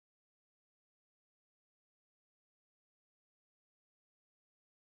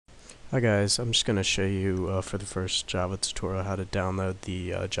Hi guys, I'm just going to show you for the first Java tutorial how to download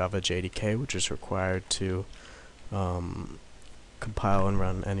the Java JDK, which is required to compile and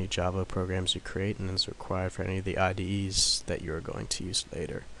run any Java programs you create, and is required for any of the IDEs that you're going to use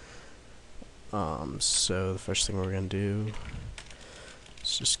later. So the first thing we're going to do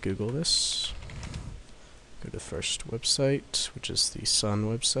is just Google this. Go to the first website, which is the Sun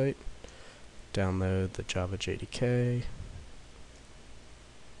website. Download the Java JDK.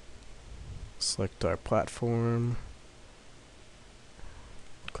 Select our platform,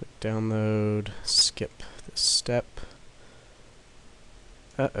 click download, skip this step.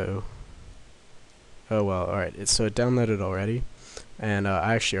 Oh well, alright, so it downloaded already, and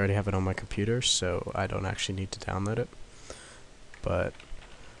I actually already have it on my computer, so I don't actually need to download it. But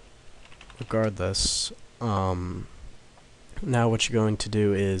regardless, now what you're going to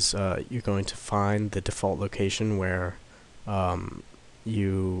do is you're going to find the default location where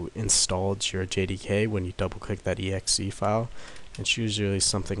you installed your JDK when you double click that exe file. It's usually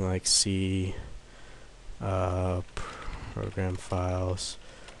something like C program files,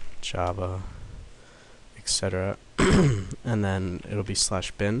 Java, etc. And then it'll be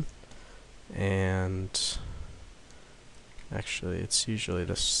 /bin, and actually it's usually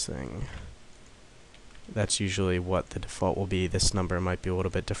this thing. That's usually what the default will be. This number might be a little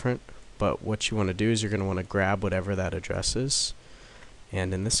bit different, but what you want to do is you're going to want to grab whatever that address is.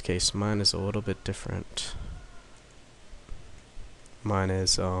 And in this case, mine is a little bit different. Mine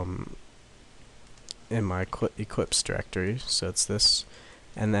is in my Eclipse directory, so it's this.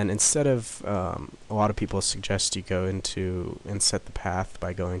 And then instead of, a lot of people suggest you go into and set the path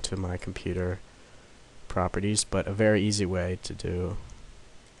by going to my computer properties, but a very easy way to do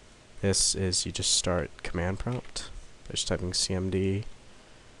this is you just start command prompt by just typing cmd,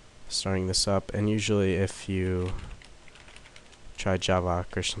 starting this up, and usually if you try Java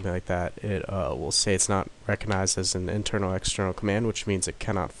or something like that, it will say it's not recognized as an internal external command, which means it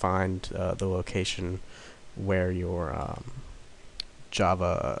cannot find the location where your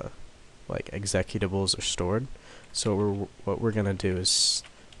Java executables are stored. So what we're gonna do is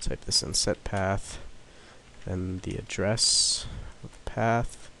type this in set path, then the address of the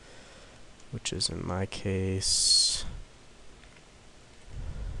path, which is in my case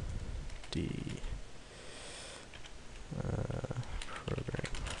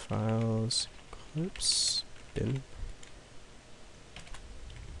program files, Eclipse, bin.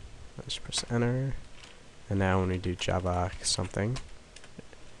 Let's press enter, and now when we do Java something,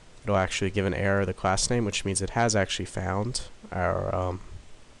 it'll actually give an error of the class name, which means it has actually found our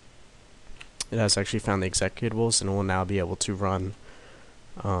it has actually found the executables, and will now be able to run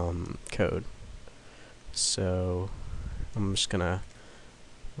code. So I'm just gonna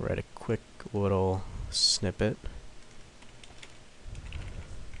write a quick little snippet.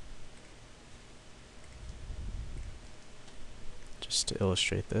 Just to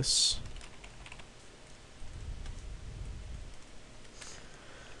illustrate this.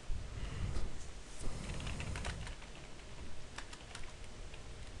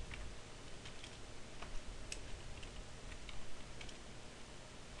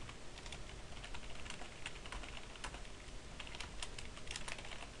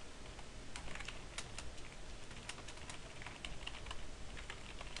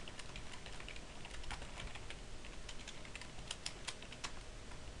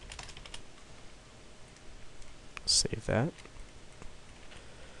 Save that.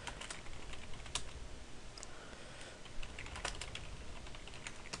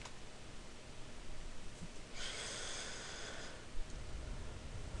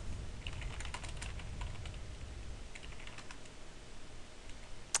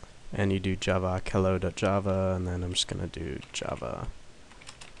 And you do Java hello.java, and then I'm just gonna do Java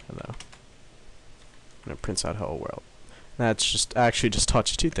hello, and it prints out hello world. That's just, I actually just taught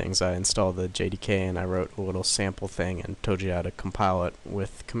you two things. I installed the JDK and I wrote a little sample thing and told you how to compile it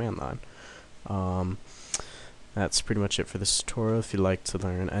with command line. That's pretty much it for this tutorial. If you'd like to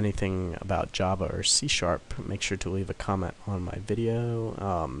learn anything about Java or C#, make sure to leave a comment on my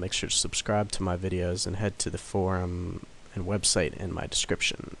video. Make sure to subscribe to my videos and head to the forum and website in my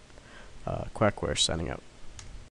description. QuackWare signing out.